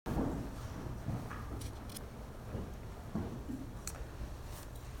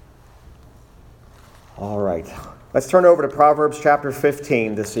All right. Let's turn over to Proverbs chapter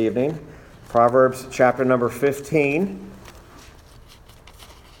 15 this evening. Proverbs chapter number 15.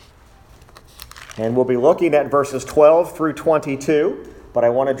 And we'll be looking at verses 12 through 22, but I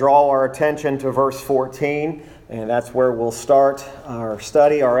want to draw our attention to verse 14, and that's where we'll start our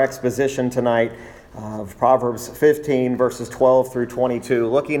study, our exposition tonight of Proverbs 15, verses 12 through 22,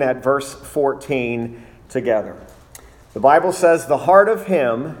 looking at verse 14 together. The Bible says, "The heart of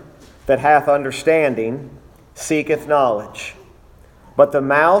him that hath understanding seeketh knowledge, but the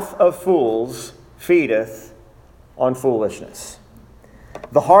mouth of fools feedeth on foolishness."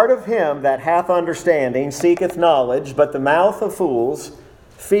 The heart of him that hath understanding seeketh knowledge, but the mouth of fools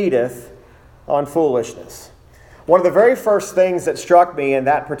feedeth on foolishness. One of the very first things that struck me in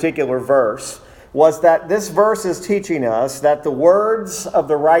that particular verse was that this verse is teaching us that the words of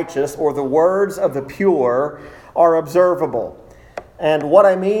the righteous or the words of the pure are observable. And what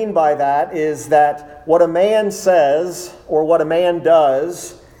I mean by that is that what a man says or what a man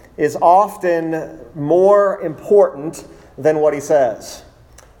does is often more important than what he says.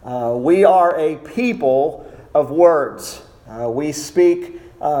 We are a people of words. We speak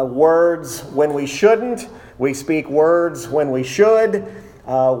words when we shouldn't. We speak words when we should.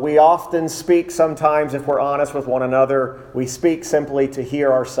 We often speak sometimes, if we're honest with one another, we speak simply to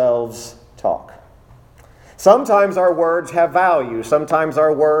hear ourselves talk. Sometimes our words have value. Sometimes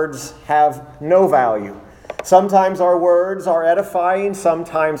our words have no value. Sometimes our words are edifying.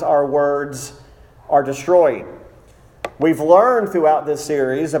 Sometimes our words are destroying. We've learned throughout this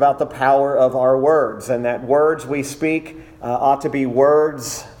series about the power of our words, and that words we speak ought to be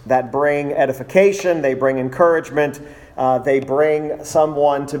words that bring edification, they bring encouragement, they bring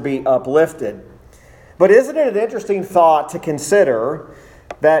someone to be uplifted. But isn't it an interesting thought to consider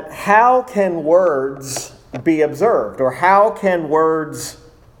that how can words be observed, or how can words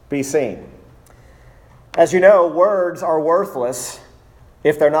be seen? As you know, words are worthless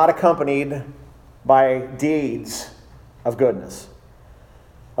if they're not accompanied by deeds of goodness.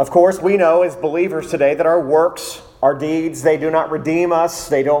 Of course, we know as believers today that our works, our deeds, they do not redeem us,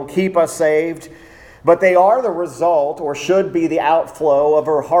 they don't keep us saved, but they are the result, or should be the outflow, of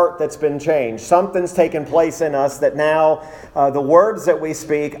a heart that's been changed. Something's taken place in us that now the words that we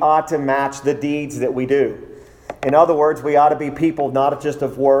speak ought to match the deeds that we do. In other words, we ought to be people not just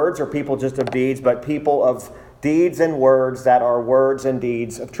of words or people just of deeds, but people of deeds and words that are words and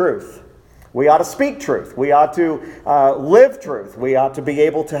deeds of truth. We ought to speak truth. We ought to live truth. We ought to be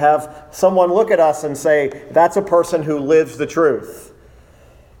able to have someone look at us and say, that's a person who lives the truth.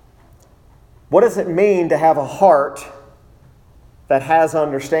 What does it mean to have a heart that has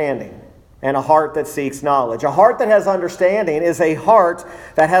understanding and a heart that seeks knowledge? A heart that has understanding is a heart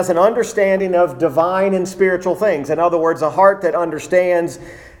that has an understanding of divine and spiritual things. In other words, a heart that understands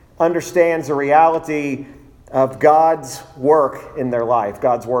the reality of God's work in their life,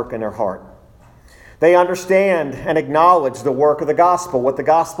 God's work in their heart. They understand and acknowledge the work of the gospel, what the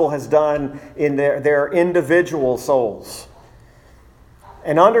gospel has done in their individual souls.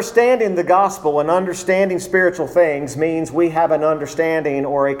 And understanding the gospel and understanding spiritual things means we have an understanding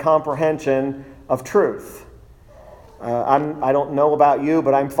or a comprehension of truth. I don't know about you,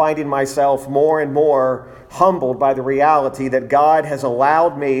 but I'm finding myself more and more humbled by the reality that God has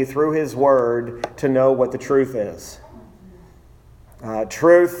allowed me through His Word to know what the truth is.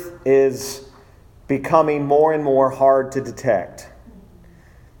 Truth is becoming more and more hard to detect.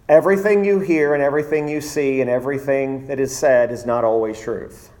 Everything you hear and everything you see and everything that is said is not always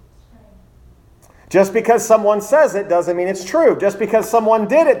truth. Just because someone says it doesn't mean it's true. Just because someone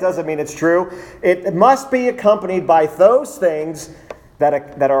did it doesn't mean it's true. It must be accompanied by those things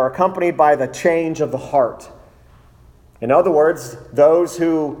that are accompanied by the change of the heart. In other words, those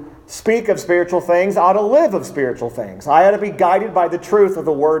who speak of spiritual things ought to live of spiritual things. I ought to be guided by the truth of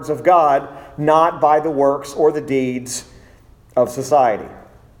the words of God, not by the works or the deeds of society.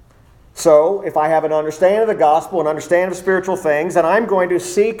 So, if I have an understanding of the gospel, an understanding of spiritual things, then I'm going to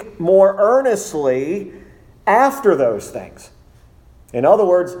seek more earnestly after those things. In other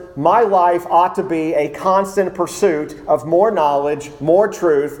words, my life ought to be a constant pursuit of more knowledge, more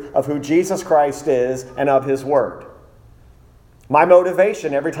truth of who Jesus Christ is and of His Word. My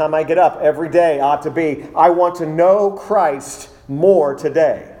motivation every time I get up, every day, ought to be, I want to know Christ more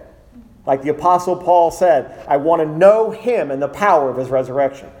today. Like the Apostle Paul said, I want to know Him and the power of His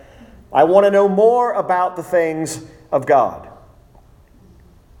resurrection. I want to know more about the things of God.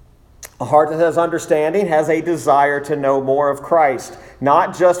 A heart that has understanding has a desire to know more of Christ.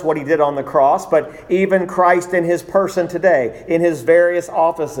 Not just what He did on the cross, but even Christ in His person today, in His various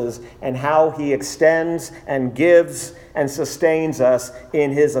offices, and how He extends and gives and sustains us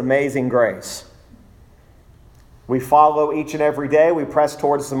in His amazing grace. We follow each and every day. We press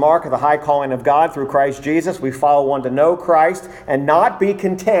towards the mark of the high calling of God through Christ Jesus. We follow one to know Christ and not be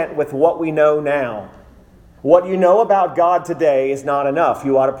content with what we know now. What you know about God today is not enough.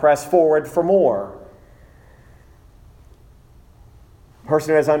 You ought to press forward for more. A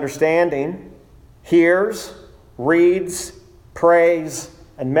person who has understanding hears, reads, prays,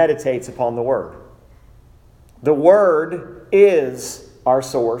 and meditates upon the Word. The Word is our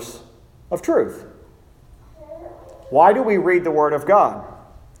source of truth. Why do we read the Word of God?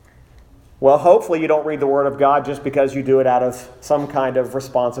 Well, hopefully you don't read the Word of God just because you do it out of some kind of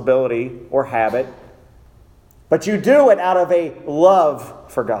responsibility or habit. But you do it out of a love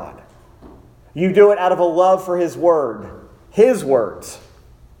for God. You do it out of a love for His Word, His words.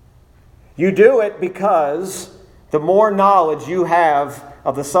 You do it because the more knowledge you have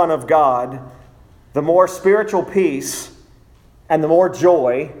of the Son of God, the more spiritual peace and the more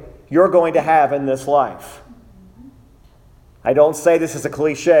joy you're going to have in this life. I don't say this as a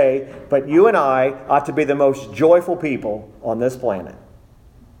cliche, but you and I ought to be the most joyful people on this planet.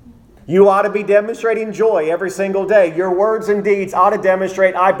 You ought to be demonstrating joy every single day. Your words and deeds ought to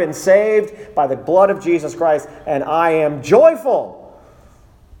demonstrate, I've been saved by the blood of Jesus Christ, and I am joyful.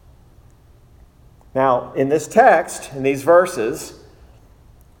 Now, in this text, in these verses,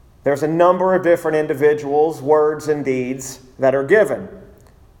 there's a number of different individuals' words and deeds that are given.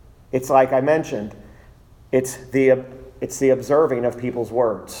 It's like I mentioned, it's the observing of people's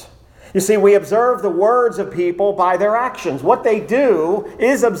words. You see, we observe the words of people by their actions. What they do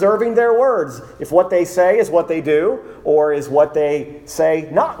is observing their words. If what they say is what they do, or is what they say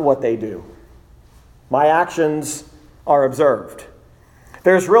not what they do. My actions are observed.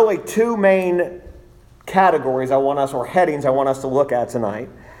 There's really two main categories or headings I want us to look at tonight.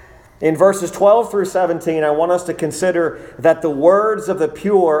 In verses 12 through 17, I want us to consider that the words of the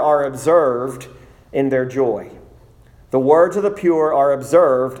pure are observed in their joy. The words of the pure are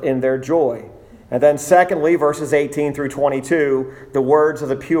observed in their joy. And then secondly, verses 18 through 22, the words of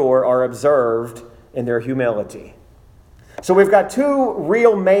the pure are observed in their humility. So we've got two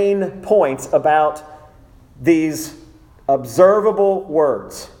real main points about these observable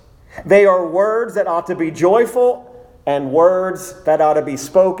words. They are words that ought to be joyful and words that ought to be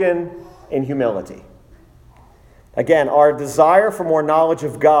spoken in humility. Again, our desire for more knowledge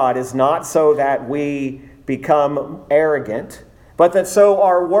of God is not so that we become arrogant, but that so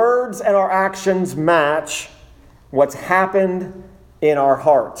our words and our actions match what's happened in our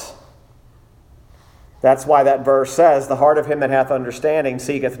hearts. That's why that verse says, the heart of him that hath understanding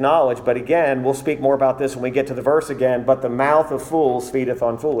seeketh knowledge. But again, we'll speak more about this when we get to the verse again, but the mouth of fools feedeth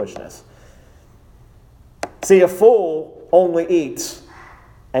on foolishness. See, a fool only eats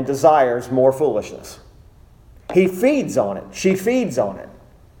and desires more foolishness. He feeds on it. She feeds on it.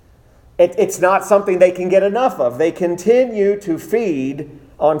 It's not something they can get enough of. They continue to feed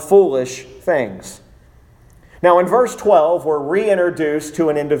on foolish things. Now, in verse 12, we're reintroduced to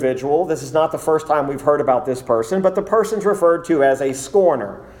an individual. This is not the first time we've heard about this person, but the person's referred to as a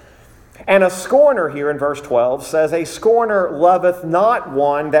scorner. And a scorner here in verse 12 says, a scorner loveth not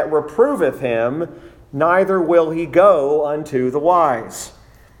one that reproveth him, neither will he go unto the wise.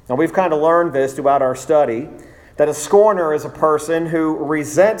 Now, we've kind of learned this throughout our study, that a scorner is a person who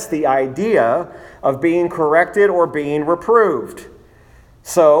resents the idea of being corrected or being reproved.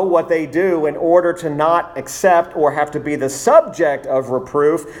 So what they do in order to not accept or have to be the subject of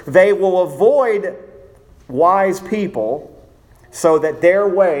reproof, they will avoid wise people so that their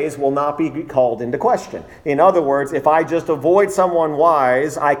ways will not be called into question. In other words, if I just avoid someone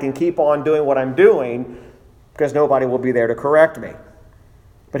wise, I can keep on doing what I'm doing because nobody will be there to correct me.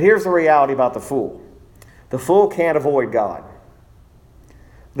 But here's the reality about the fool. The fool can't avoid God.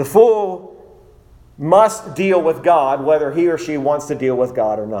 The fool must deal with God whether he or she wants to deal with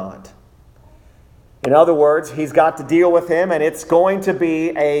God or not. In other words, he's got to deal with him, and it's going to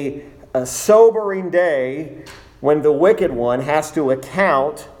be a sobering day when the wicked one has to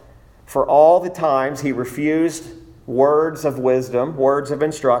account for all the times he refused words of wisdom, words of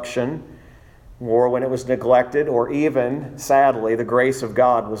instruction, or when it was neglected, or even, sadly, the grace of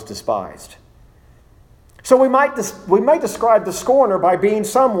God was despised. So we might describe the scorner by being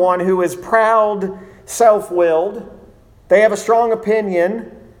someone who is proud, self-willed. They have a strong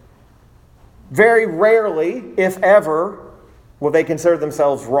opinion. Very rarely, if ever, will they consider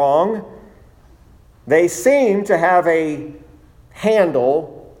themselves wrong. They seem to have a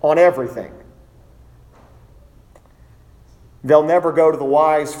handle on everything. They'll never go to the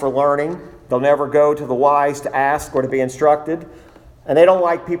wise for learning. They'll never go to the wise to ask or to be instructed. And they don't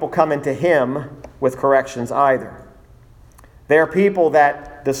like people coming to him with corrections either. They're people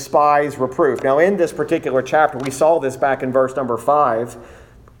that despise reproof. Now, in this particular chapter, we saw this back in verse number 5,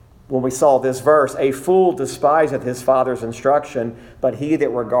 when we saw this verse, a fool despiseth his father's instruction, but he that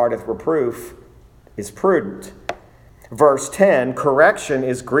regardeth reproof is prudent. Verse 10, correction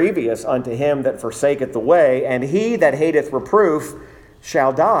is grievous unto him that forsaketh the way, and he that hateth reproof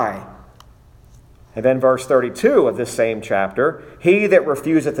shall die. And then verse 32 of this same chapter, he that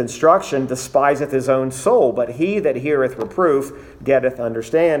refuseth instruction despiseth his own soul, but he that heareth reproof getteth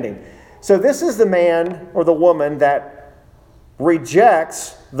understanding. So this is the man or the woman that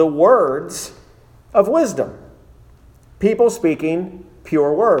rejects the words of wisdom. People speaking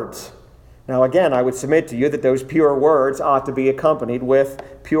pure words. Now again, I would submit to you that those pure words ought to be accompanied with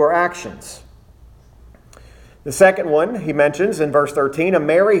pure actions. The second one he mentions in verse 13, a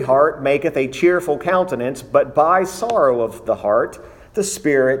merry heart maketh a cheerful countenance, but by sorrow of the heart the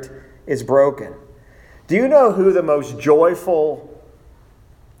spirit is broken. Do you know who the most joyful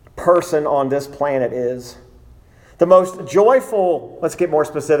person on this planet is? The most joyful, let's get more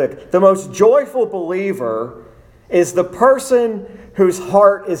specific, the most joyful believer is the person whose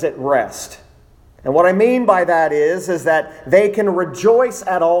heart is at rest. And what I mean by that is that they can rejoice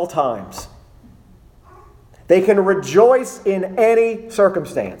at all times. They can rejoice in any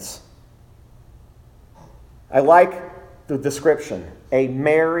circumstance. I like the description, a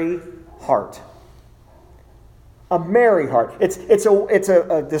merry heart. A merry heart. It's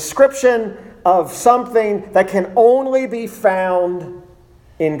a description of something that can only be found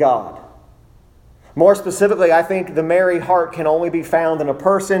in God. More specifically, I think the merry heart can only be found in a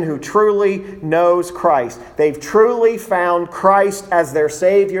person who truly knows Christ. They've truly found Christ as their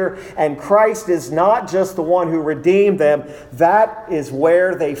Savior, and Christ is not just the one who redeemed them. That is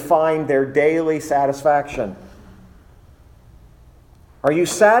where they find their daily satisfaction. Are you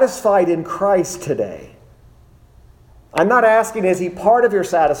satisfied in Christ today? I'm not asking, is He part of your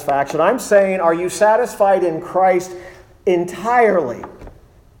satisfaction? I'm saying, are you satisfied in Christ entirely?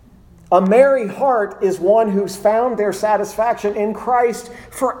 A merry heart is one who's found their satisfaction in Christ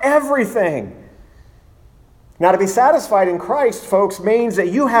for everything. Now, to be satisfied in Christ, folks, means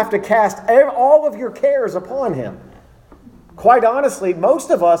that you have to cast all of your cares upon Him. Quite honestly,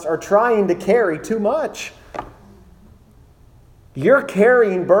 most of us are trying to carry too much. You're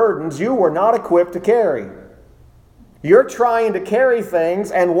carrying burdens you were not equipped to carry. You're trying to carry things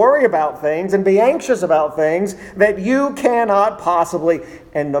and worry about things and be anxious about things that you cannot possibly,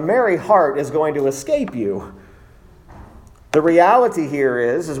 and the merry heart is going to escape you. The reality here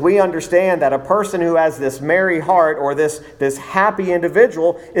is we understand that a person who has this merry heart or this happy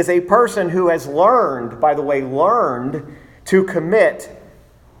individual is a person who has learned to commit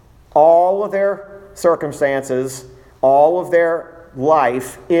all of their circumstances, all of their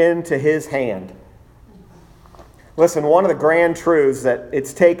life into His hand. Listen, one of the grand truths that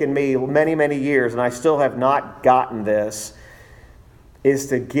it's taken me many, many years, and I still have not gotten this, is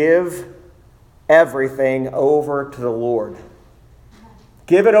to give everything over to the Lord.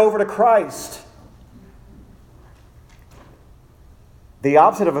 Give it over to Christ. The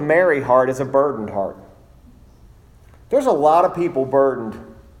opposite of a merry heart is a burdened heart. There's a lot of people burdened.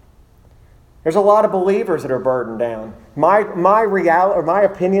 There's a lot of believers that are burdened down. My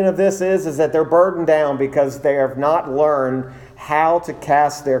opinion of this is that they're burdened down because they have not learned how to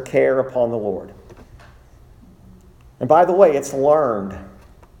cast their care upon the Lord. And by the way, it's learned.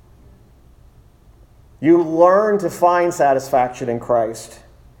 You learn to find satisfaction in Christ.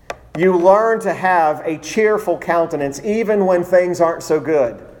 You learn to have a cheerful countenance even when things aren't so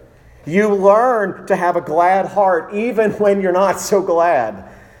good. You learn to have a glad heart even when you're not so glad.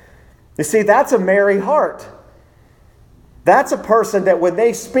 You see, that's a merry heart. That's a person that when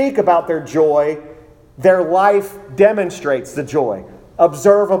they speak about their joy, their life demonstrates the joy.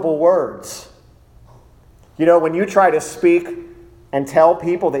 Observable words. You know, when you try to speak and tell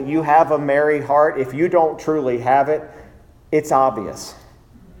people that you have a merry heart, if you don't truly have it, it's obvious.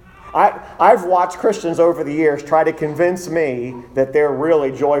 I've watched Christians over the years try to convince me that they're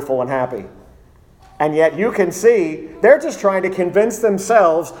really joyful and happy. And yet you can see they're just trying to convince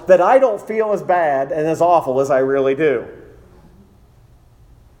themselves that I don't feel as bad and as awful as I really do.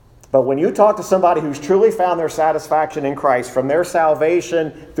 But when you talk to somebody who's truly found their satisfaction in Christ, from their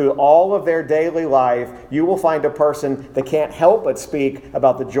salvation through all of their daily life, you will find a person that can't help but speak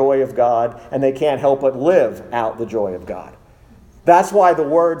about the joy of God, and they can't help but live out the joy of God. That's why the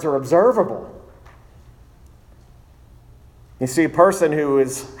words are observable. You see, a person who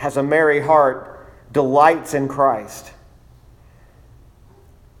has a merry heart delights in Christ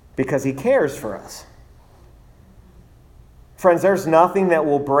because He cares for us. Friends, there's nothing that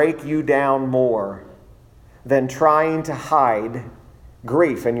will break you down more than trying to hide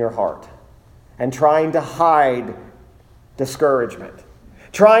grief in your heart and trying to hide discouragement.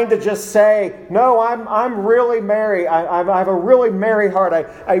 Trying to just say, no, I'm really merry. I have a really merry heart.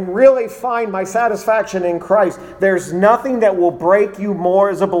 I really find my satisfaction in Christ. There's nothing that will break you more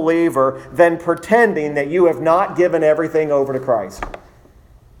as a believer than pretending that you have not given everything over to Christ.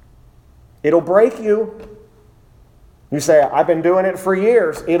 It'll break you. You say, I've been doing it for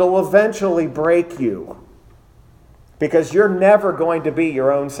years. It'll eventually break you because you're never going to be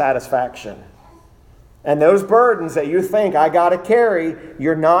your own satisfaction. And those burdens that you think I got to carry,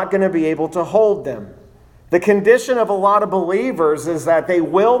 you're not going to be able to hold them. The condition of a lot of believers is that they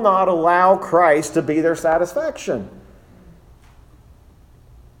will not allow Christ to be their satisfaction.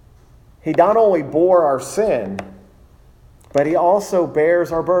 He not only bore our sin, but he also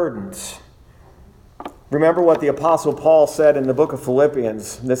bears our burdens. Remember what the Apostle Paul said in the book of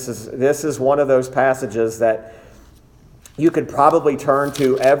Philippians. This is one of those passages that you could probably turn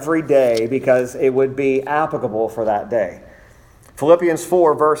to every day because it would be applicable for that day. Philippians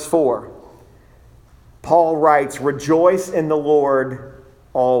 4, verse 4. Paul writes, "Rejoice in the Lord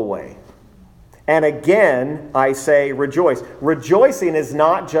always. And again, I say rejoice." Rejoicing is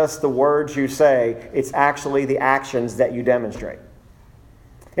not just the words you say, it's actually the actions that you demonstrate.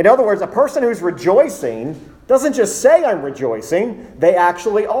 In other words, a person who's rejoicing doesn't just say, "I'm rejoicing," they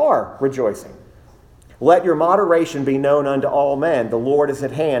actually are rejoicing. "Let your moderation be known unto all men. The Lord is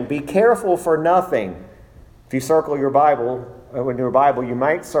at hand. Be careful for nothing." If you circle your Bible, you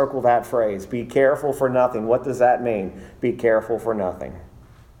might circle that phrase, "Be careful for nothing." What does that mean? Be careful for nothing.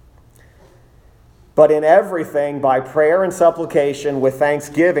 "But in everything, by prayer and supplication with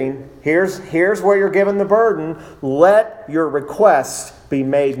thanksgiving," here's where you're given the burden, "let your requests be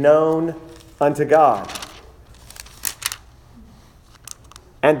made known unto God.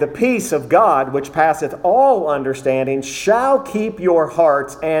 And the peace of God, which passeth all understanding, shall keep your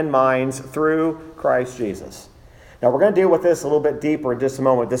hearts and minds through Christ Jesus." Now we're going to deal with this a little bit deeper in just a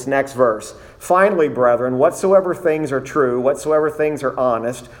moment, this next verse. "Finally, brethren, whatsoever things are true, whatsoever things are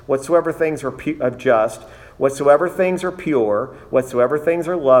honest, whatsoever things are just, whatsoever things are pure, whatsoever things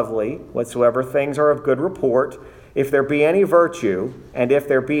are lovely, whatsoever things are of good report, if there be any virtue, and if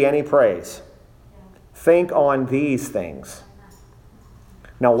there be any praise, think on these things."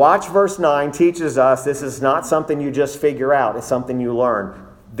 Now watch verse 9 teaches us this is not something you just figure out. It's something you learn.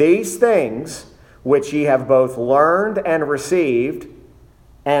 "These things which ye have both learned and received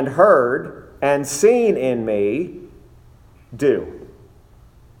and heard and seen in me, do.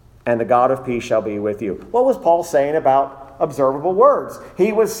 And the God of peace shall be with you." What was Paul saying about observable words?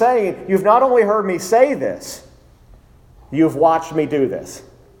 He was saying, you've not only heard me say this, you've watched me do this.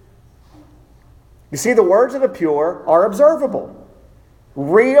 You see, the words of the pure are observable.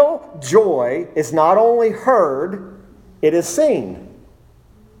 Real joy is not only heard, it is seen.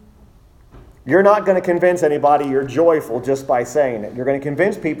 You're not going to convince anybody you're joyful just by saying it. You're going to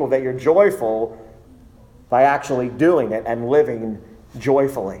convince people that you're joyful by actually doing it and living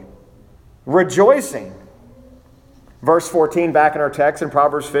joyfully. Rejoicing. Verse 14 back in our text in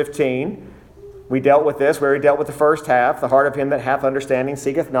Proverbs 15. We dealt with this. We already dealt with the first half. "The heart of him that hath understanding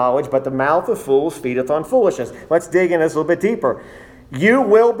seeketh knowledge, but the mouth of fools feedeth on foolishness." Let's dig in this a little bit deeper. You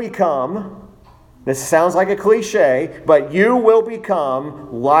will become, this sounds like a cliche, but you will become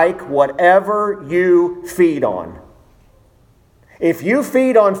like whatever you feed on. If you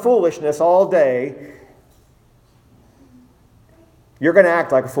feed on foolishness all day, you're going to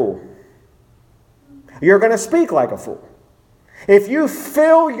act like a fool. You're going to speak like a fool. If you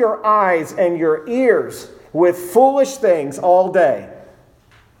fill your eyes and your ears with foolish things all day,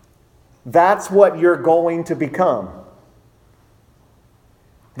 that's what you're going to become.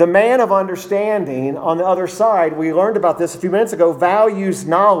 The man of understanding, on the other side, we learned about this a few minutes ago, values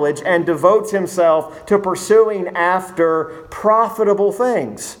knowledge and devotes himself to pursuing after profitable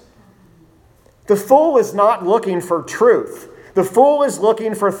things. The fool is not looking for truth. The fool is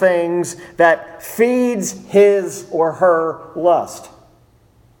looking for things that feeds his or her lust.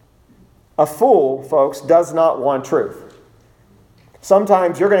 A fool, folks, does not want truth.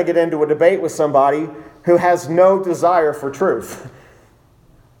 Sometimes you're going to get into a debate with somebody who has no desire for truth.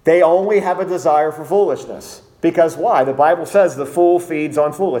 They only have a desire for foolishness. Because why? The Bible says the fool feeds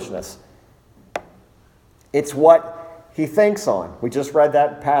on foolishness. It's what he thinks on. We just read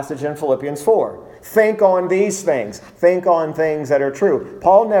that passage in Philippians 4. Think on these things. Think on things that are true.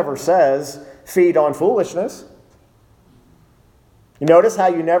 Paul never says feed on foolishness. You notice how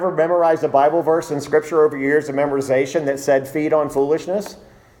you never memorized a Bible verse in Scripture over years of memorization that said feed on foolishness?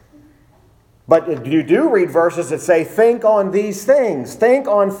 But you do read verses that say, think on these things. Think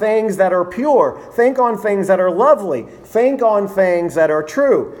on things that are pure. Think on things that are lovely. Think on things that are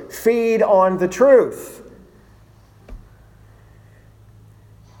true. Feed on the truth.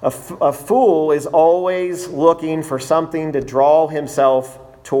 A fool is always looking for something to draw himself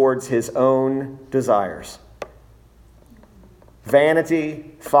towards his own desires.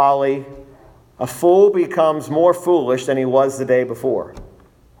 Vanity, folly. A fool becomes more foolish than he was the day before.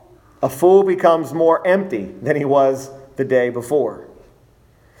 A fool becomes more empty than he was the day before.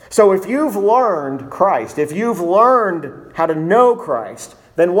 So if you've learned Christ, if you've learned how to know Christ,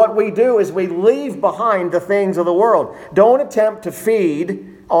 then what we do is we leave behind the things of the world. Don't attempt to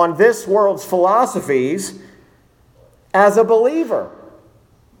feed on this world's philosophies as a believer.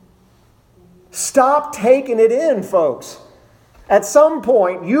 Stop taking it in, folks. At some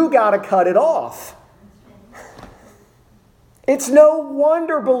point, you got to cut it off. It's no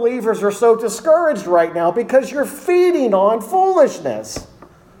wonder believers are so discouraged right now, because you're feeding on foolishness.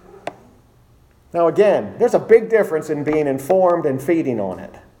 Now again, there's a big difference in being informed and feeding on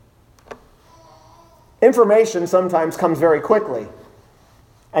it. Information sometimes comes very quickly,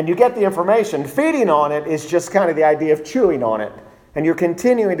 and you get the information. Feeding on it is just kind of the idea of chewing on it. And you're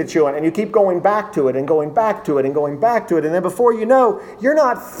continuing to chew on it, and you keep going back to it and going back to it and going back to it. And then before you know, you're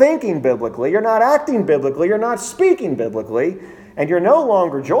not thinking biblically, you're not acting biblically, you're not speaking biblically, and you're no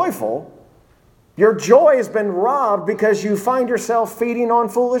longer joyful. Your joy has been robbed because you find yourself feeding on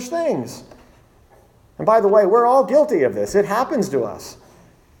foolish things. And by the way, we're all guilty of this. It happens to us.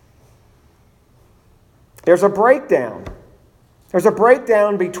 There's a breakdown. There's a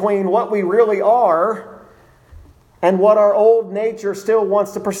breakdown between what we really are and what our old nature still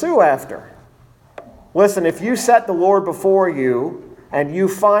wants to pursue after. Listen, if you set the Lord before you and you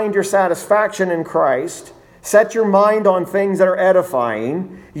find your satisfaction in Christ, set your mind on things that are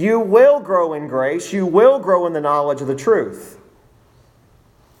edifying, you will grow in grace, you will grow in the knowledge of the truth.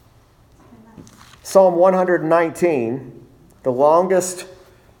 Psalm 119, the longest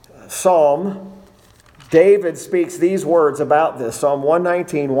psalm, David speaks these words about this. Psalm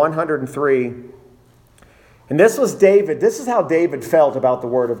 119, 103. And this was David. This is how David felt about the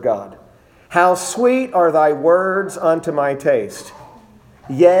Word of God. How sweet are thy words unto my taste,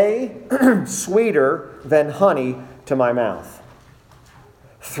 yea, sweeter than honey to my mouth.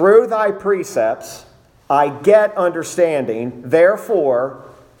 Through thy precepts I get understanding, therefore,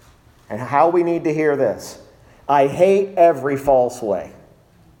 and how we need to hear this, I hate every false way.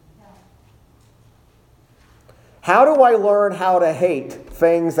 How do I learn how to hate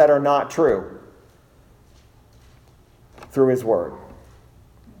things that are not true? Through His Word.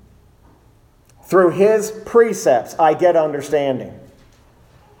 Through His precepts, I get understanding.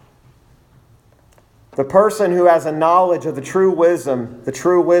 The person who has a knowledge of the true wisdom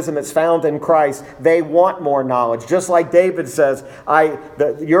that's found in Christ, they want more knowledge. Just like David says,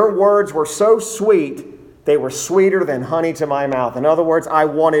 your words were so sweet, they were sweeter than honey to my mouth. In other words, I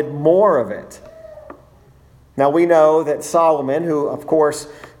wanted more of it. Now we know that Solomon, who of course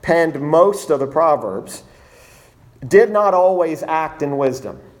penned most of the Proverbs, did not always act in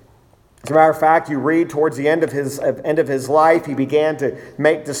wisdom. As a matter of fact, you read towards the end of his life, he began to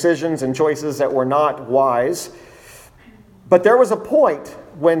make decisions and choices that were not wise. But there was a point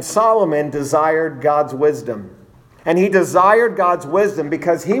when Solomon desired God's wisdom. And he desired God's wisdom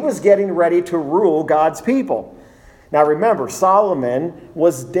because he was getting ready to rule God's people. Now remember, Solomon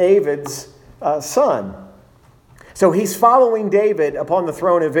was David's son. So he's following David upon the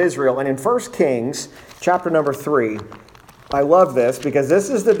throne of Israel. And in 1 Kings chapter number 3, I love this because this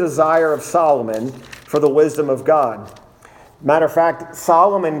is the desire of Solomon for the wisdom of God. Matter of fact,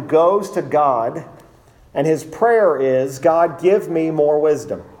 Solomon goes to God and his prayer is, God, give me more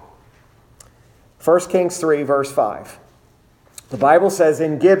wisdom. 1 Kings 3, verse 5. The Bible says,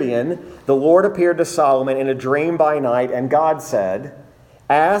 in Gibeon, the Lord appeared to Solomon in a dream by night, and God said,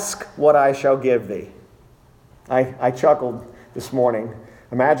 ask what I shall give thee. I chuckled this morning.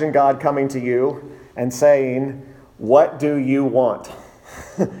 Imagine God coming to you and saying, what do you want?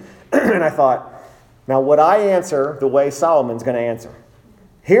 And I thought, now would I answer the way Solomon's going to answer?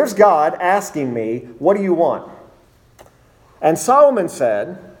 Here's God asking me, what do you want? And Solomon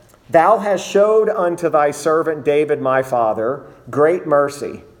said, thou hast showed unto thy servant David my father great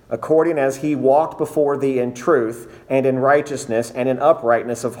mercy, according as he walked before thee in truth and in righteousness and in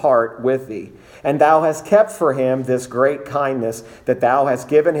uprightness of heart with thee. And thou hast kept for him this great kindness, that thou hast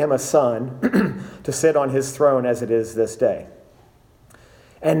given him a son to sit on his throne as it is this day.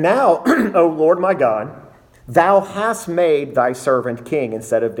 And now, O Lord my God, thou hast made thy servant king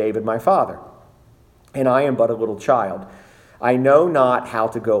instead of David my father. And I am but a little child. I know not how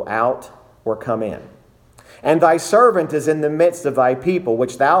to go out or come in. And thy servant is in the midst of thy people,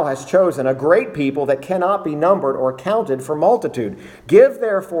 which thou hast chosen, a great people that cannot be numbered or counted for multitude. Give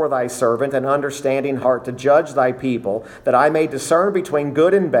therefore thy servant an understanding heart to judge thy people, that I may discern between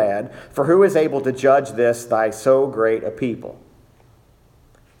good and bad, for who is able to judge this thy so great a people?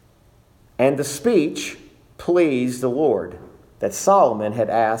 And the speech pleased the Lord, that Solomon had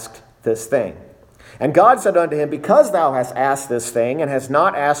asked this thing. And God said unto him, Because thou hast asked this thing, and hast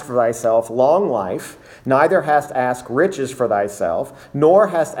not asked for thyself long life, neither hast asked riches for thyself, nor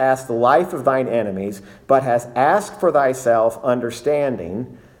hast asked the life of thine enemies, but hast asked for thyself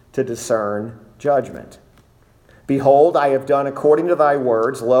understanding to discern judgment. Behold, I have done according to thy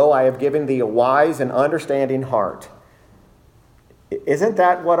words. Lo, I have given thee a wise and understanding heart. Isn't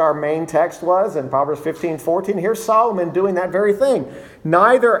that what our main text was in Proverbs 15:14? Here's Solomon doing that very thing.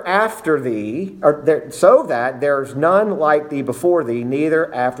 Neither after thee, so that there's none like thee before thee,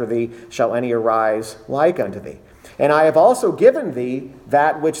 neither after thee shall any arise like unto thee. And I have also given thee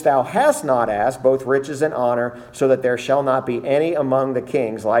that which thou hast not asked, both riches and honor, so that there shall not be any among the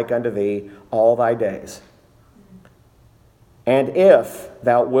kings like unto thee all thy days. And if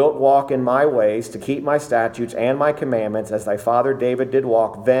thou wilt walk in my ways to keep my statutes and my commandments, as thy father David did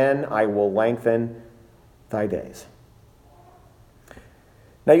walk, then I will lengthen thy days.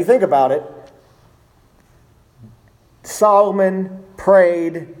 Now you think about it. Solomon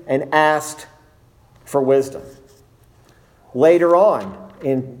prayed and asked for wisdom. Later on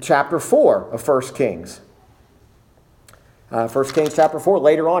in chapter 4 of 1 Kings. 1 Kings chapter 4,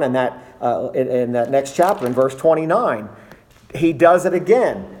 later on in that next chapter, in verse 29, he does it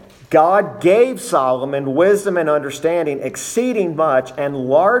again. God gave Solomon wisdom and understanding, exceeding much, and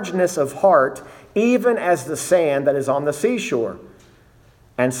largeness of heart, even as the sand that is on the seashore.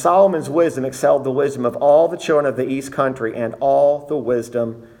 And Solomon's wisdom excelled the wisdom of all the children of the east country and all the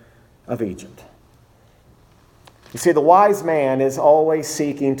wisdom of Egypt. You see, the wise man is always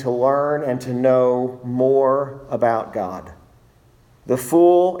seeking to learn and to know more about God. The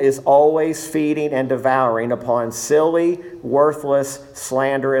fool is always feeding and devouring upon silly, worthless,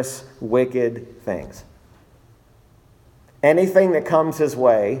 slanderous, wicked things. Anything that comes his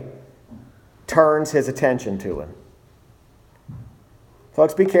way turns his attention to him.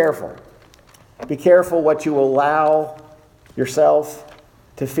 Folks, be careful. Be careful what you allow yourself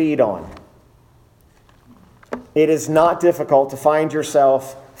to feed on. It is not difficult to find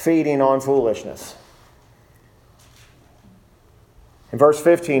yourself feeding on foolishness. In verse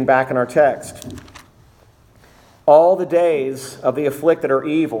 15, back in our text, all the days of the afflicted are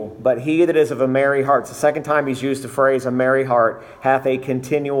evil, but he that is of a merry heart, it's the second time he's used the phrase, a merry heart, hath a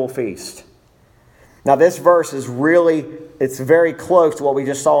continual feast. Now this verse is it's very close to what we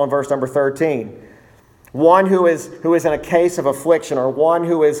just saw in verse number 13. One who is in a case of affliction, or one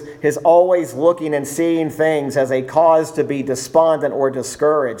who is always looking and seeing things as a cause to be despondent or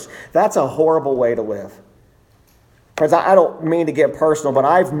discouraged. That's a horrible way to live. Friends, I don't mean to get personal, but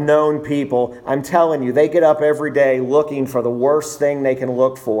I've known people, I'm telling you, they get up every day looking for the worst thing they can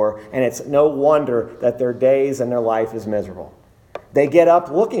look for, and it's no wonder that their days and their life is miserable. They get up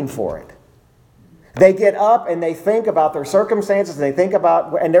looking for it. They get up and they think about their circumstances,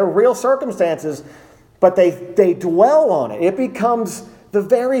 and they're real circumstances, but they dwell on it. It becomes the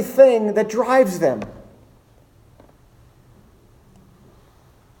very thing that drives them.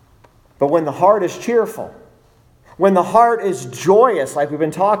 But when the heart is cheerful, when the heart is joyous, like we've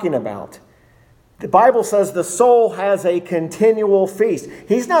been talking about, the Bible says the soul has a continual feast.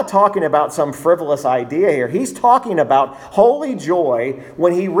 He's not talking about some frivolous idea here. He's talking about holy joy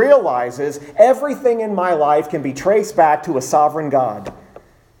when he realizes everything in my life can be traced back to a sovereign God.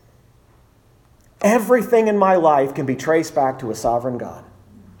 Everything in my life can be traced back to a sovereign God.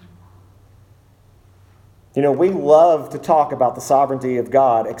 You know, we love to talk about the sovereignty of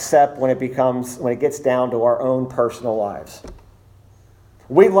God, except when it gets down to our own personal lives.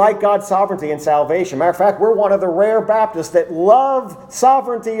 We like God's sovereignty in salvation. Matter of fact, we're one of the rare Baptists that love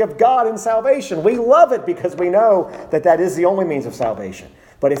sovereignty of God in salvation. We love it because we know that is the only means of salvation.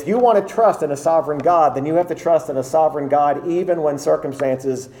 But if you want to trust in a sovereign God, then you have to trust in a sovereign God even when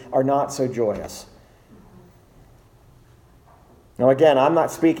circumstances are not so joyous. Now again, I'm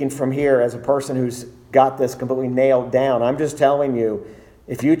not speaking from here as a person who's got this completely nailed down. I'm just telling you,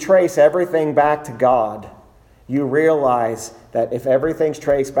 if you trace everything back to God, you realize that if everything's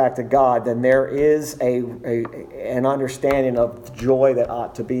traced back to God, then there is an understanding of joy that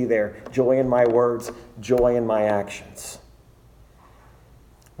ought to be there. Joy in my words, joy in my actions.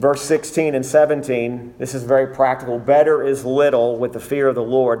 Verse 16 and 17, this is very practical. Better is little with the fear of the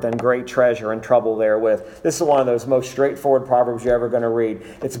Lord than great treasure and trouble therewith. This is one of those most straightforward proverbs you're ever going to read.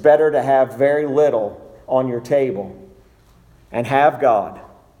 It's better to have very little on your table and have God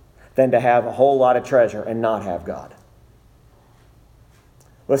than to have a whole lot of treasure and not have God.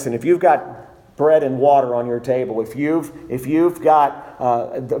 Listen, if you've got bread and water on your table, if you've got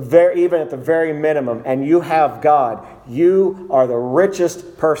even at the very minimum, and you have God, you are the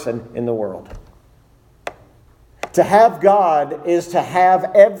richest person in the world. To have God is to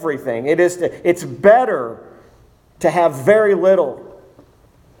have everything. It's better to have very little,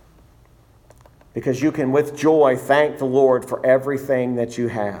 because you can with joy thank the Lord for everything that you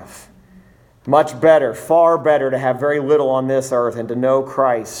have. Much better, far better to have very little on this earth and to know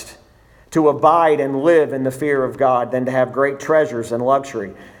Christ, to abide and live in the fear of God, than to have great treasures and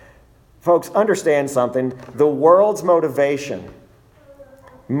luxury. Folks, understand something. The world's motivation,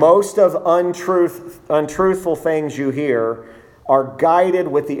 most of untruthful things you hear, are guided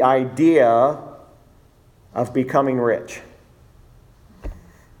with the idea of becoming rich.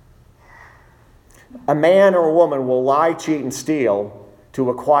 A man or a woman will lie, cheat, and steal to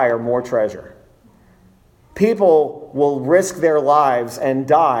acquire more treasure. People will risk their lives and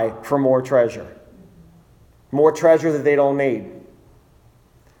die for more treasure. More treasure that they don't need.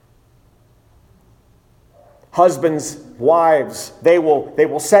 Husbands, wives, they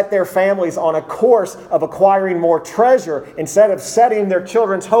will set their families on a course of acquiring more treasure instead of setting their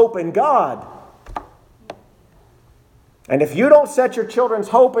children's hope in God. And if you don't set your children's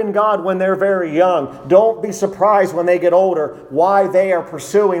hope in God when they're very young, don't be surprised when they get older why they are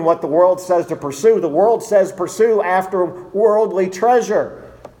pursuing what the world says to pursue. The world says pursue after worldly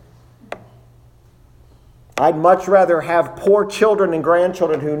treasure. I'd much rather have poor children and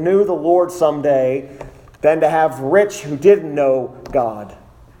grandchildren who knew the Lord someday than to have rich who didn't know God.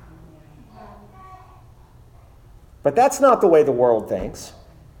 But that's not the way the world thinks.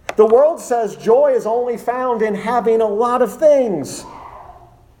 The world says joy is only found in having a lot of things.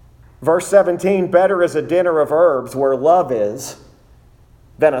 Verse 17, better is a dinner of herbs where love is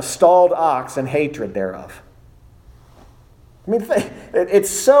than a stalled ox and hatred thereof. I mean, it's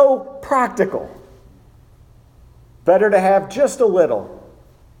so practical. Better to have just a little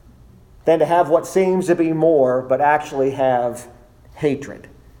than to have what seems to be more, but actually have hatred.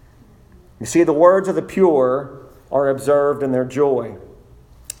 You see, the words of the pure are observed in their joy.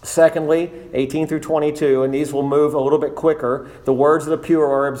 Secondly, 18 through 22, and these will move a little bit quicker, the words of the pure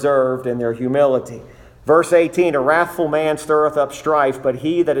are observed in their humility. Verse 18, a wrathful man stirreth up strife, but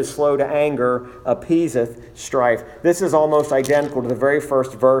he that is slow to anger appeaseth strife. This is almost identical to the very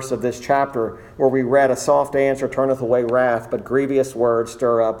first verse of this chapter where we read, a soft answer turneth away wrath, but grievous words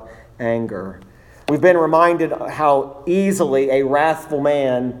stir up anger. We've been reminded how easily a wrathful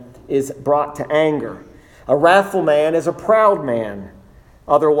man is brought to anger. A wrathful man is a proud man.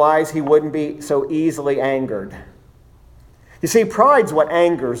 Otherwise, he wouldn't be so easily angered. You see, pride's what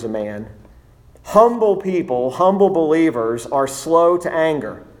angers a man. Humble people, humble believers, are slow to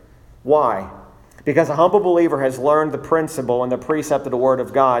anger. Why? Because a humble believer has learned the principle and the precept of the Word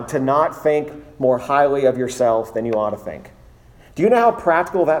of God to not think more highly of yourself than you ought to think. Do you know how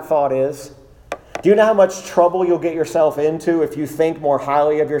practical that thought is? Do you know how much trouble you'll get yourself into if you think more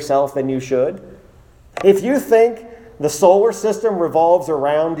highly of yourself than you should? If you think the solar system revolves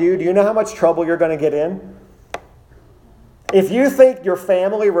around you, do you know how much trouble you're going to get in? If you think your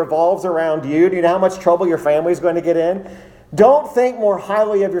family revolves around you, do you know how much trouble your family is going to get in? Don't think more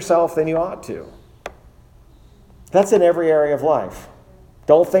highly of yourself than you ought to. That's in every area of life.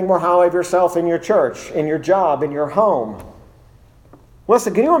 Don't think more highly of yourself in your church, in your job, in your home.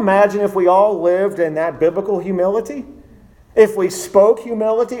 Listen, can you imagine if we all lived in that biblical humility? If we spoke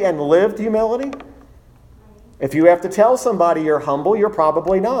humility and lived humility? If you have to tell somebody you're humble, you're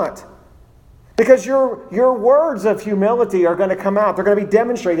probably not. Because your words of humility are going to come out. They're going to be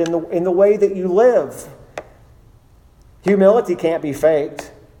demonstrated in the way that you live. Humility can't be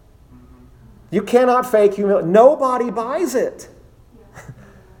faked. You cannot fake humility. Nobody buys it.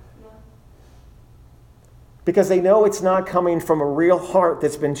 Because they know it's not coming from a real heart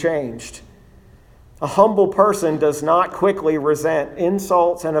that's been changed. A humble person does not quickly resent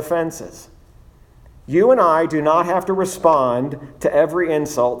insults and offenses. You and I do not have to respond to every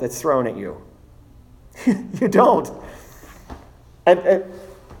insult that's thrown at you. You don't. And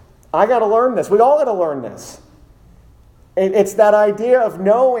I got to learn this. We all got to learn this. It's that idea of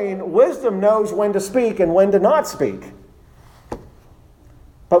knowing, wisdom knows when to speak and when to not speak.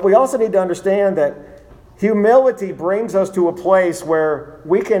 But we also need to understand that humility brings us to a place where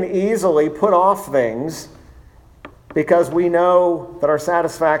we can easily put off things because we know that our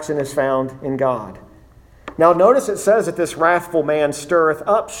satisfaction is found in God. Now notice it says that this wrathful man stirreth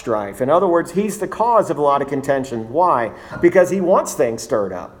up strife. In other words, he's the cause of a lot of contention. Why? Because he wants things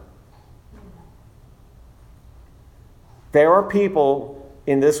stirred up. There are people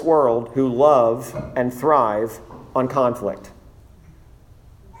in this world who love and thrive on conflict.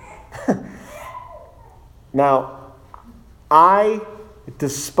 Now, I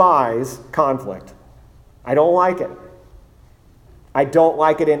despise conflict. I don't like it. I don't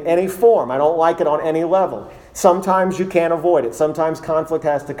like it in any form. I don't like it on any level. Sometimes you can't avoid it. Sometimes conflict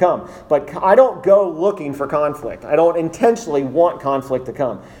has to come. But I don't go looking for conflict. I don't intentionally want conflict to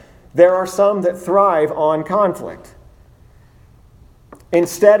come. There are some that thrive on conflict.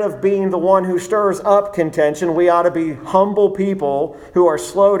 Instead of being the one who stirs up contention, we ought to be humble people who are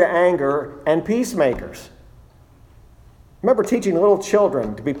slow to anger and peacemakers. Remember teaching little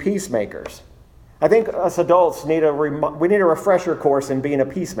children to be peacemakers. I think us adults need we need a refresher course in being a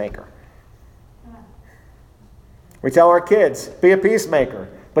peacemaker. We tell our kids, be a peacemaker.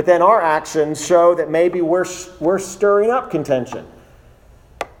 But then our actions show that maybe we're stirring up contention.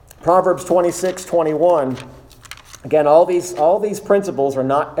 Proverbs 26:21. Again, all these principles are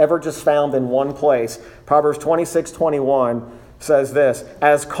not ever just found in one place. Proverbs 26:21 says this: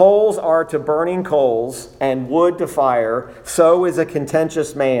 as coals are to burning coals and wood to fire, so is a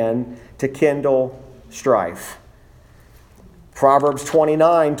contentious man to kindle strife. Proverbs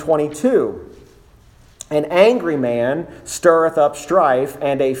 29:22. An angry man stirreth up strife,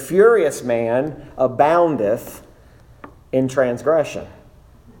 and a furious man aboundeth in transgression.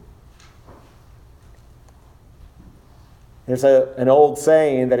 There's an old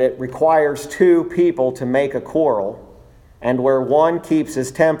saying that it requires two people to make a quarrel, and where one keeps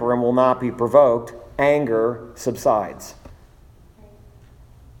his temper and will not be provoked, anger subsides.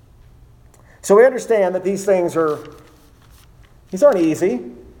 So we understand that these aren't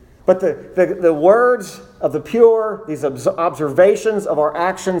easy, but the words of the pure, these observations of our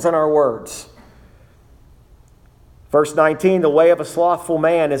actions and our words. Verse 19, the way of a slothful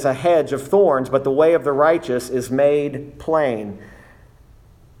man is a hedge of thorns, but the way of the righteous is made plain.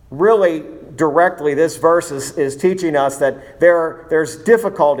 Really, directly, this verse is teaching us that there's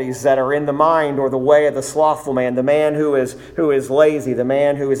difficulties that are in the mind or the way of the slothful man, the man who is lazy, the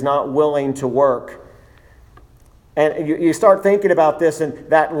man who is not willing to work. And you start thinking about this, and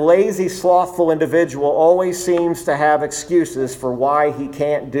that lazy, slothful individual always seems to have excuses for why he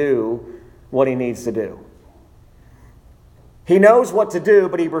can't do what he needs to do. He knows what to do,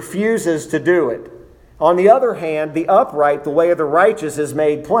 but he refuses to do it. On the other hand, the upright, the way of the righteous, is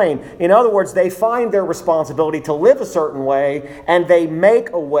made plain. In other words, they find their responsibility to live a certain way, and they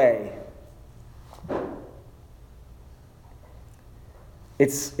make a way.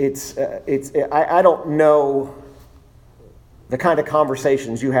 I don't know the kind of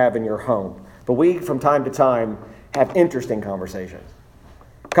conversations you have in your home, but we, from time to time, have interesting conversations.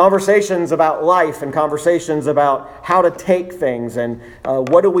 Conversations about life and conversations about how to take things and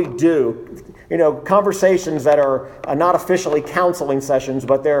what do we do. You know, conversations that are not officially counseling sessions,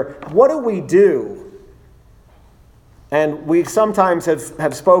 but they're, what do we do? And we sometimes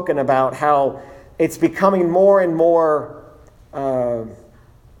have spoken about how it's becoming more and more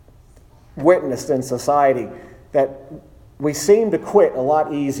witnessed in society that we seem to quit a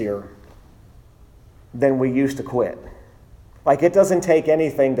lot easier than we used to quit. Like it doesn't take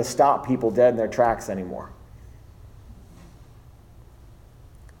anything to stop people dead in their tracks anymore.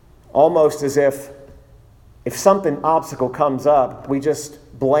 Almost as if something obstacle comes up, we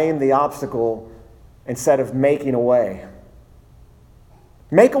just blame the obstacle instead of making a way.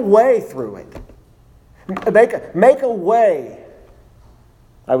 Make a way through it. Make a way.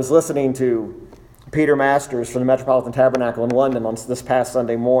 I was listening to Peter Masters from the Metropolitan Tabernacle in London on this past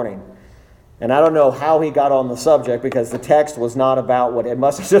Sunday morning. And I don't know how he got on the subject because the text was not about what it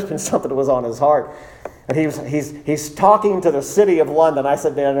must have just been something that was on his heart. And he's talking to the city of London. I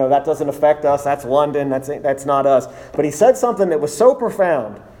said, no, that doesn't affect us. That's London. That's not us. But he said something that was so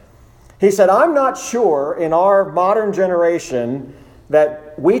profound. He said, I'm not sure in our modern generation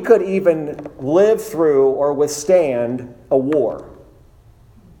that we could even live through or withstand a war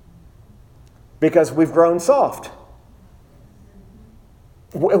because we've grown soft.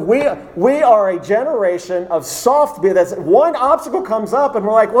 We are a generation of soft. That's one obstacle comes up and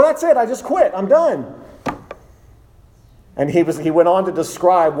we're like, well, that's it. I just quit. I'm done. And he went on to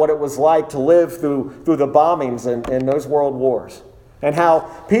describe what it was like to live through the bombings in those world wars. And how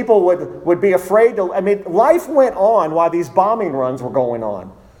people would be afraid to... I mean, life went on while these bombing runs were going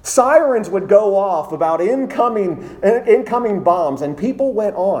on. Sirens would go off about incoming bombs, and people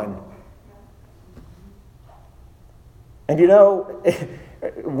went on. And you know,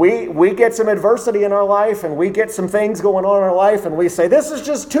 we get some adversity in our life, and we get some things going on in our life, and we say, this is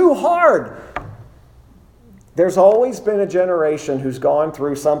just too hard. There's always been a generation who's gone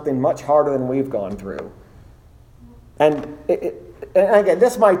through something much harder than we've gone through. And again,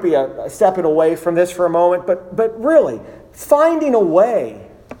 this might be a stepping away from this for a moment, but really, finding a way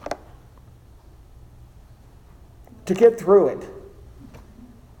to get through it.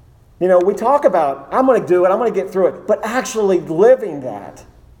 You know, we talk about, I'm going to do it, I'm going to get through it, but actually living that.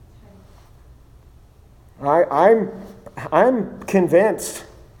 I'm convinced,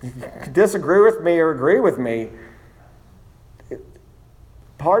 disagree with me or agree with me,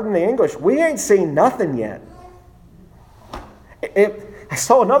 pardon the English, we ain't seen nothing yet. I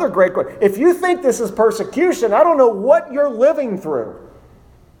saw another great quote. If you think this is persecution, I don't know what you're living through.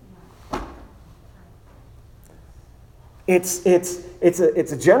 It's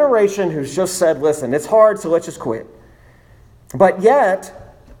a generation who's just said, listen, it's hard, so let's just quit. But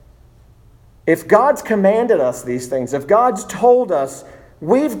yet, if God's commanded us these things, if God's told us,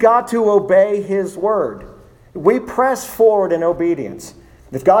 we've got to obey His word. We press forward in obedience.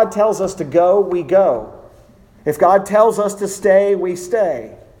 If God tells us to go, we go. If God tells us to stay, we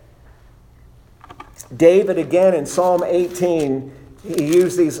stay. David, again, in Psalm 18, he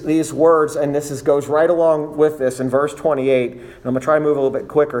used these words, and this goes right along with this in verse 28. And I'm going to try to move a little bit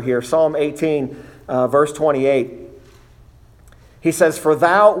quicker here. Psalm 18, verse 28. He says, "For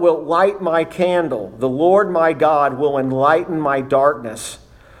thou wilt light my candle. The Lord my God will enlighten my darkness.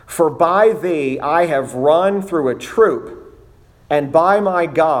 For by thee I have run through a troop, and by my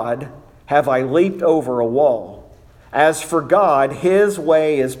God have I leaped over a wall. As for God, His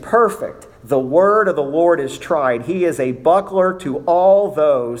way is perfect. The word of the Lord is tried. He is a buckler to all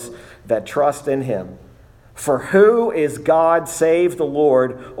those that trust in Him. For who is God save the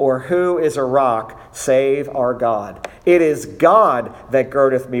Lord, or who is a rock save our God? It is God that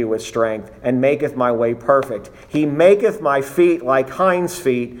girdeth me with strength, and maketh my way perfect. He maketh my feet like hinds'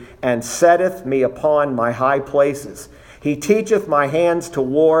 feet, and setteth me upon my high places. He teacheth my hands to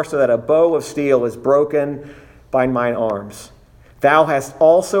war, so that a bow of steel is broken by mine arms. Thou hast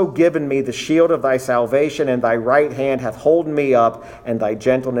also given me the shield of thy salvation, and thy right hand hath holden me up, and thy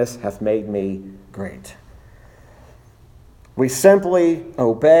gentleness hath made me great." We simply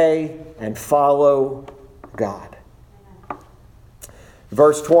obey and follow God.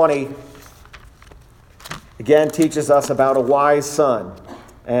 Verse 20 again teaches us about a wise son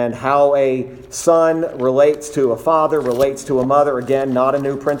and how a son relates to a father, relates to a mother. Again, not a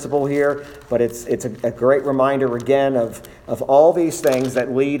new principle here, but it's a great reminder again of all these things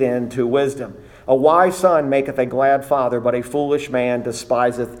that lead into wisdom. A wise son maketh a glad father, but a foolish man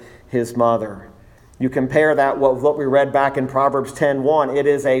despiseth his mother. You compare that with what we read back in Proverbs 10:1. It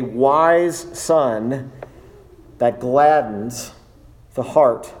is a wise son that gladdens the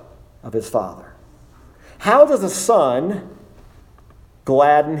heart of his father. How does a son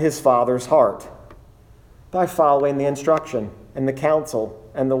gladden his father's heart? By following the instruction and the counsel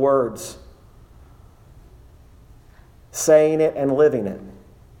and the words. Saying it and living it.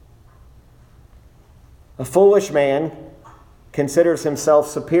 A foolish man considers himself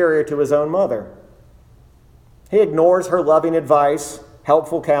superior to his own mother. He ignores her loving advice,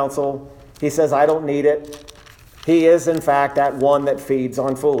 helpful counsel. He says, I don't need it. He is, in fact, that one that feeds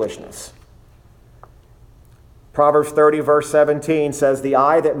on foolishness. Proverbs 30, verse 17 says, "The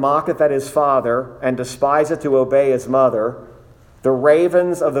eye that mocketh at his father, and despiseth to obey his mother, the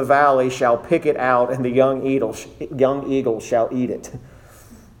ravens of the valley shall pick it out, and the young eagle shall eat it."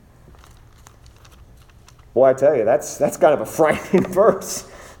 Boy, I tell you, that's kind of a frightening verse.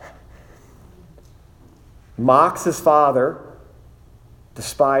 Mocks his father,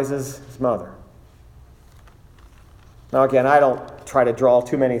 despises his mother. Now again, I don't try to draw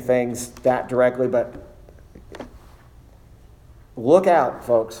too many things that directly, but look out,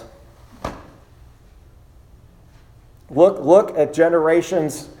 folks. Look at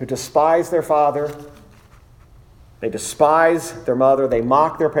generations who despise their father. They despise their mother. They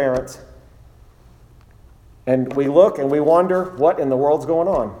mock their parents. And we look and we wonder, what in the world's going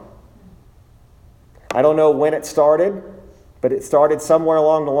on? I don't know when it started, but it started somewhere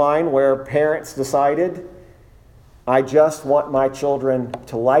along the line where parents decided, I just want my children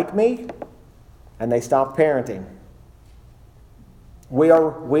to like me, and they stopped parenting. We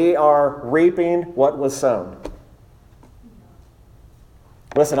are reaping what was sown.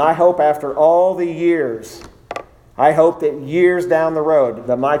 Listen, I hope after all the years, I hope that years down the road,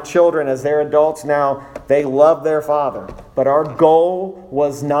 that my children, as they're adults now, they love their father. But our goal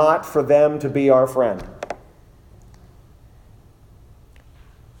was not for them to be our friend.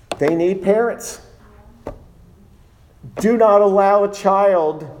 They need parents. Do not allow a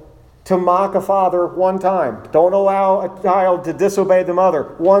child to mock a father one time. Don't allow a child to disobey the mother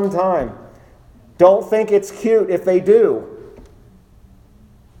one time. Don't think it's cute if they do.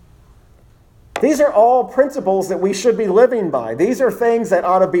 These are all principles that we should be living by. These are things that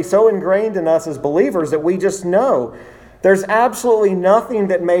ought to be so ingrained in us as believers that we just know. There's absolutely nothing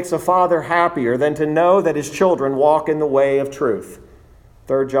that makes a father happier than to know that his children walk in the way of truth.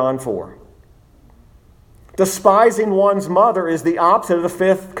 3 John 4. Despising one's mother is the opposite of the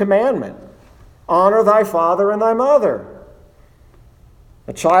fifth commandment. Honor thy father and thy mother.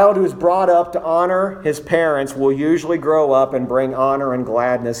 A child who is brought up to honor his parents will usually grow up and bring honor and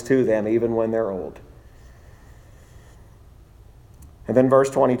gladness to them even when they're old. And then verse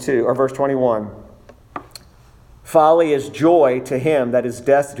 21. Folly is joy to him that is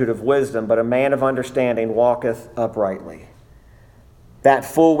destitute of wisdom, but a man of understanding walketh uprightly. That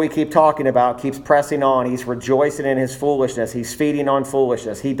fool we keep talking about keeps pressing on. He's rejoicing in his foolishness. He's feeding on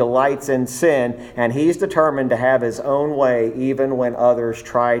foolishness. He delights in sin, and he's determined to have his own way even when others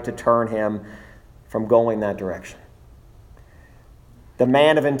try to turn him from going that direction. The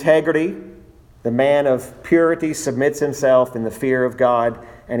man of integrity, the man of purity submits himself in the fear of God,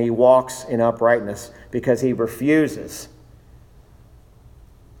 and he walks in uprightness because he refuses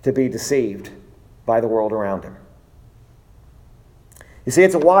to be deceived by the world around him. You see,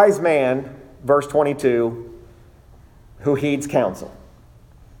 it's a wise man, verse 22, who heeds counsel.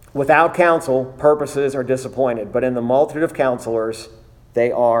 Without counsel, purposes are disappointed, but in the multitude of counselors,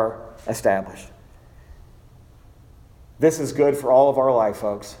 they are established. This is good for all of our life,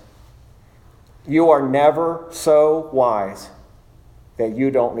 folks. You are never so wise that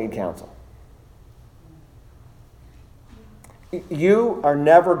you don't need counsel. You are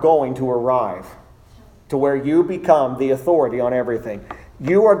never going to arrive to where you become the authority on everything.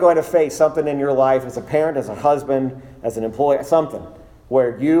 You are going to face something in your life as a parent, as a husband, as an employee, something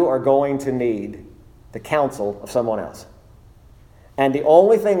where you are going to need the counsel of someone else. And the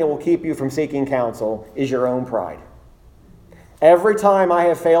only thing that will keep you from seeking counsel is your own pride. Every time I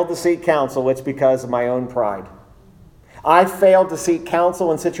have failed to seek counsel, it's because of my own pride. I failed to seek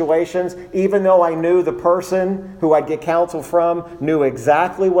counsel in situations, even though I knew the person who I'd get counsel from knew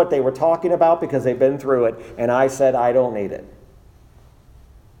exactly what they were talking about because they've been through it, and I said, I don't need it.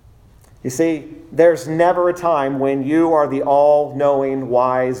 You see, there's never a time when you are the all-knowing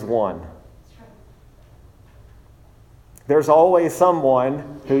wise one. There's always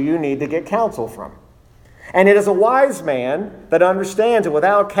someone who you need to get counsel from. And it is a wise man that understands that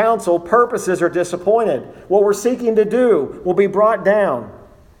without counsel, purposes are disappointed. What we're seeking to do will be brought down.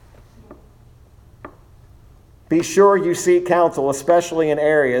 Be sure you seek counsel, especially in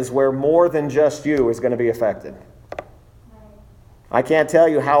areas where more than just you is going to be affected. I can't tell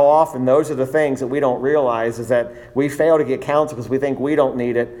you how often those are the things that we don't realize, is that we fail to get counsel because we think we don't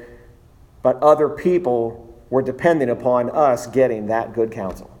need it, but other people were depending upon us getting that good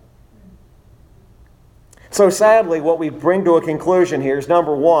counsel. So sadly, what we bring to a conclusion here is,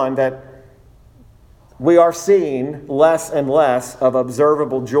 number one, that we are seeing less and less of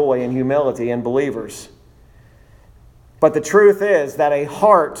observable joy and humility in believers. But the truth is that a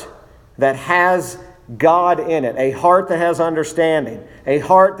heart that has God in it, a heart that has understanding, a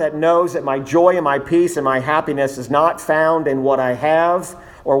heart that knows that my joy and my peace and my happiness is not found in what I have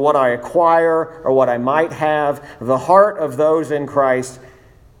or what I acquire or what I might have, the heart of those in Christ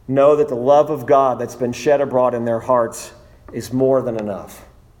know that the love of God that's been shed abroad in their hearts is more than enough.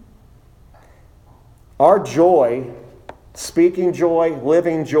 Our joy, speaking joy,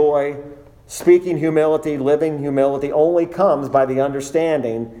 living joy, speaking humility, living humility, only comes by the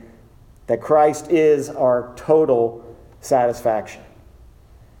understanding that Christ is our total satisfaction.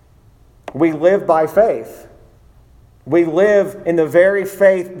 We live by faith. We live in the very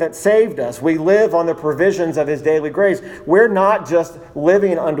faith that saved us. We live on the provisions of His daily grace. We're not just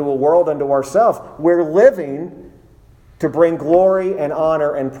living unto a world unto ourselves. We're living to bring glory and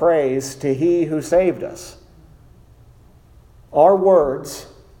honor and praise to He who saved us. Our words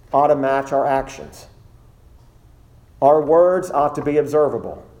ought to match our actions. Our words ought to be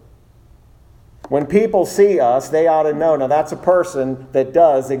observable. When people see us, they ought to know, now that's a person that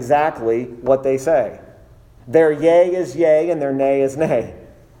does exactly what they say. Their yea is yea and their nay is nay.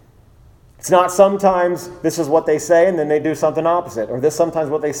 It's not sometimes this is what they say and then they do something opposite, or this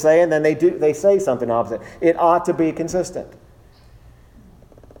sometimes what they say and then they say something opposite. It ought to be consistent.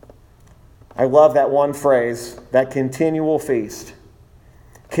 I love that one phrase, that continual feast.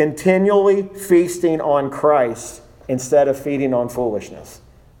 Continually feasting on Christ instead of feeding on foolishness.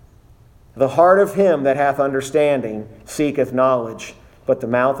 The heart of him that hath understanding seeketh knowledge, but the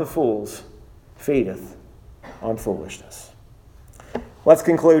mouth of fools feedeth on foolishness. Let's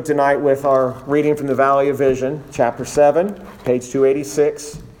conclude tonight with our reading from the Valley of Vision, chapter 7, page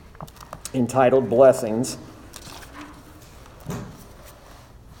 286, entitled Blessings.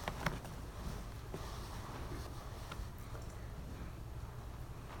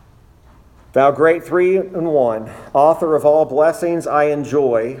 Thou great three-in-one, author of all blessings I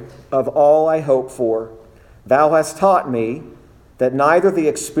enjoy, of all I hope for, thou hast taught me that neither the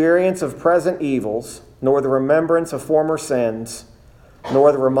experience of present evils, nor the remembrance of former sins,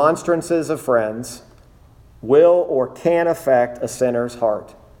 nor the remonstrances of friends will or can affect a sinner's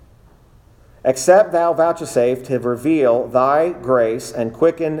heart, except thou vouchsafe to reveal thy grace and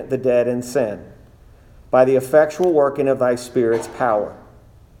quicken the dead in sin, by the effectual working of thy Spirit's power.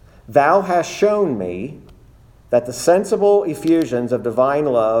 Thou hast shown me that the sensible effusions of divine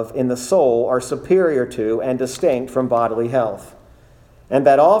love in the soul are superior to and distinct from bodily health, and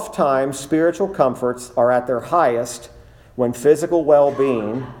that oft-times spiritual comforts are at their highest when physical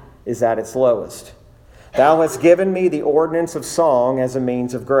well-being is at its lowest. Thou hast given me the ordinance of song as a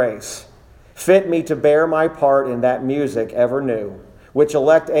means of grace. Fit me to bear my part in that music ever new, which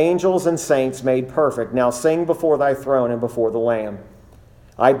elect angels and saints made perfect now sing before thy throne and before the Lamb.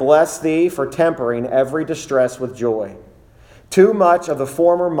 I bless thee for tempering every distress with joy. Too much of the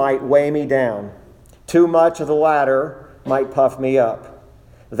former might weigh me down. Too much of the latter might puff me up.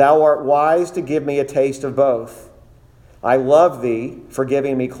 Thou art wise to give me a taste of both. I love thee for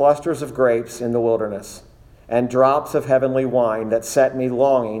giving me clusters of grapes in the wilderness and drops of heavenly wine that set me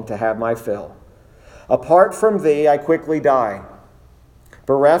longing to have my fill. Apart from thee, I quickly die.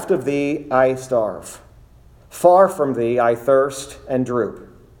 Bereft of thee, I starve. Far from thee, I thirst and droop.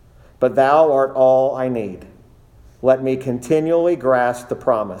 But thou art all I need. Let me continually grasp the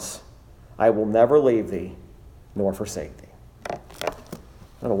promise. I will never leave thee nor forsake thee.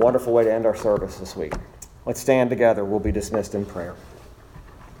 What a wonderful way to end our service this week. Let's stand together. We'll be dismissed in prayer.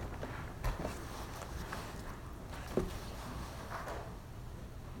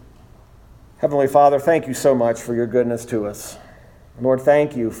 Heavenly Father, thank you so much for your goodness to us. Lord,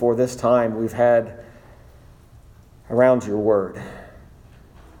 thank you for this time we've had around your word.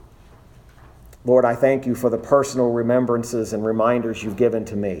 Lord, I thank you for the personal remembrances and reminders you've given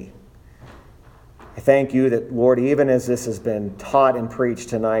to me. I thank you that, Lord, even as this has been taught and preached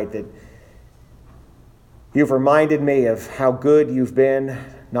tonight, that you've reminded me of how good you've been,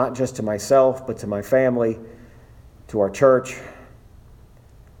 not just to myself, but to my family, to our church.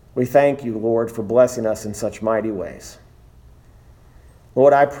 We thank you, Lord, for blessing us in such mighty ways.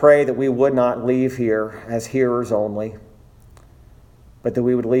 Lord, I pray that we would not leave here as hearers only, but that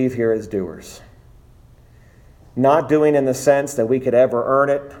we would leave here as doers. Not doing in the sense that we could ever earn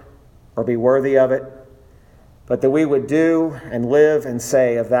it or be worthy of it, but that we would do and live and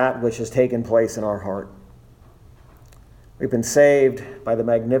say of that which has taken place in our heart. We've been saved by the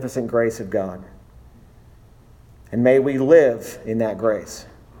magnificent grace of God. And may we live in that grace.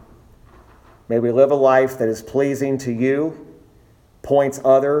 May we live a life that is pleasing to you, points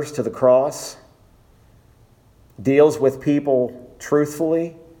others to the cross, deals with people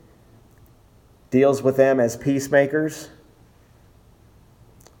truthfully, deals with them as peacemakers.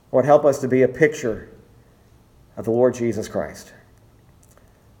 Lord, help us to be a picture of the Lord Jesus Christ.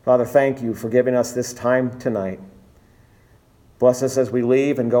 Father, thank you for giving us this time tonight. Bless us as we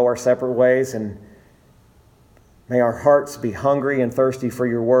leave and go our separate ways, and may our hearts be hungry and thirsty for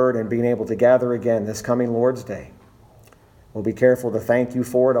your word and being able to gather again this coming Lord's Day. We'll be careful to thank you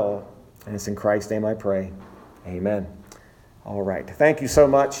for it all, and it's in Christ's name I pray. Amen. All right. Thank you so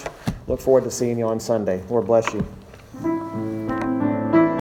much. Look forward to seeing you on Sunday. Lord bless you.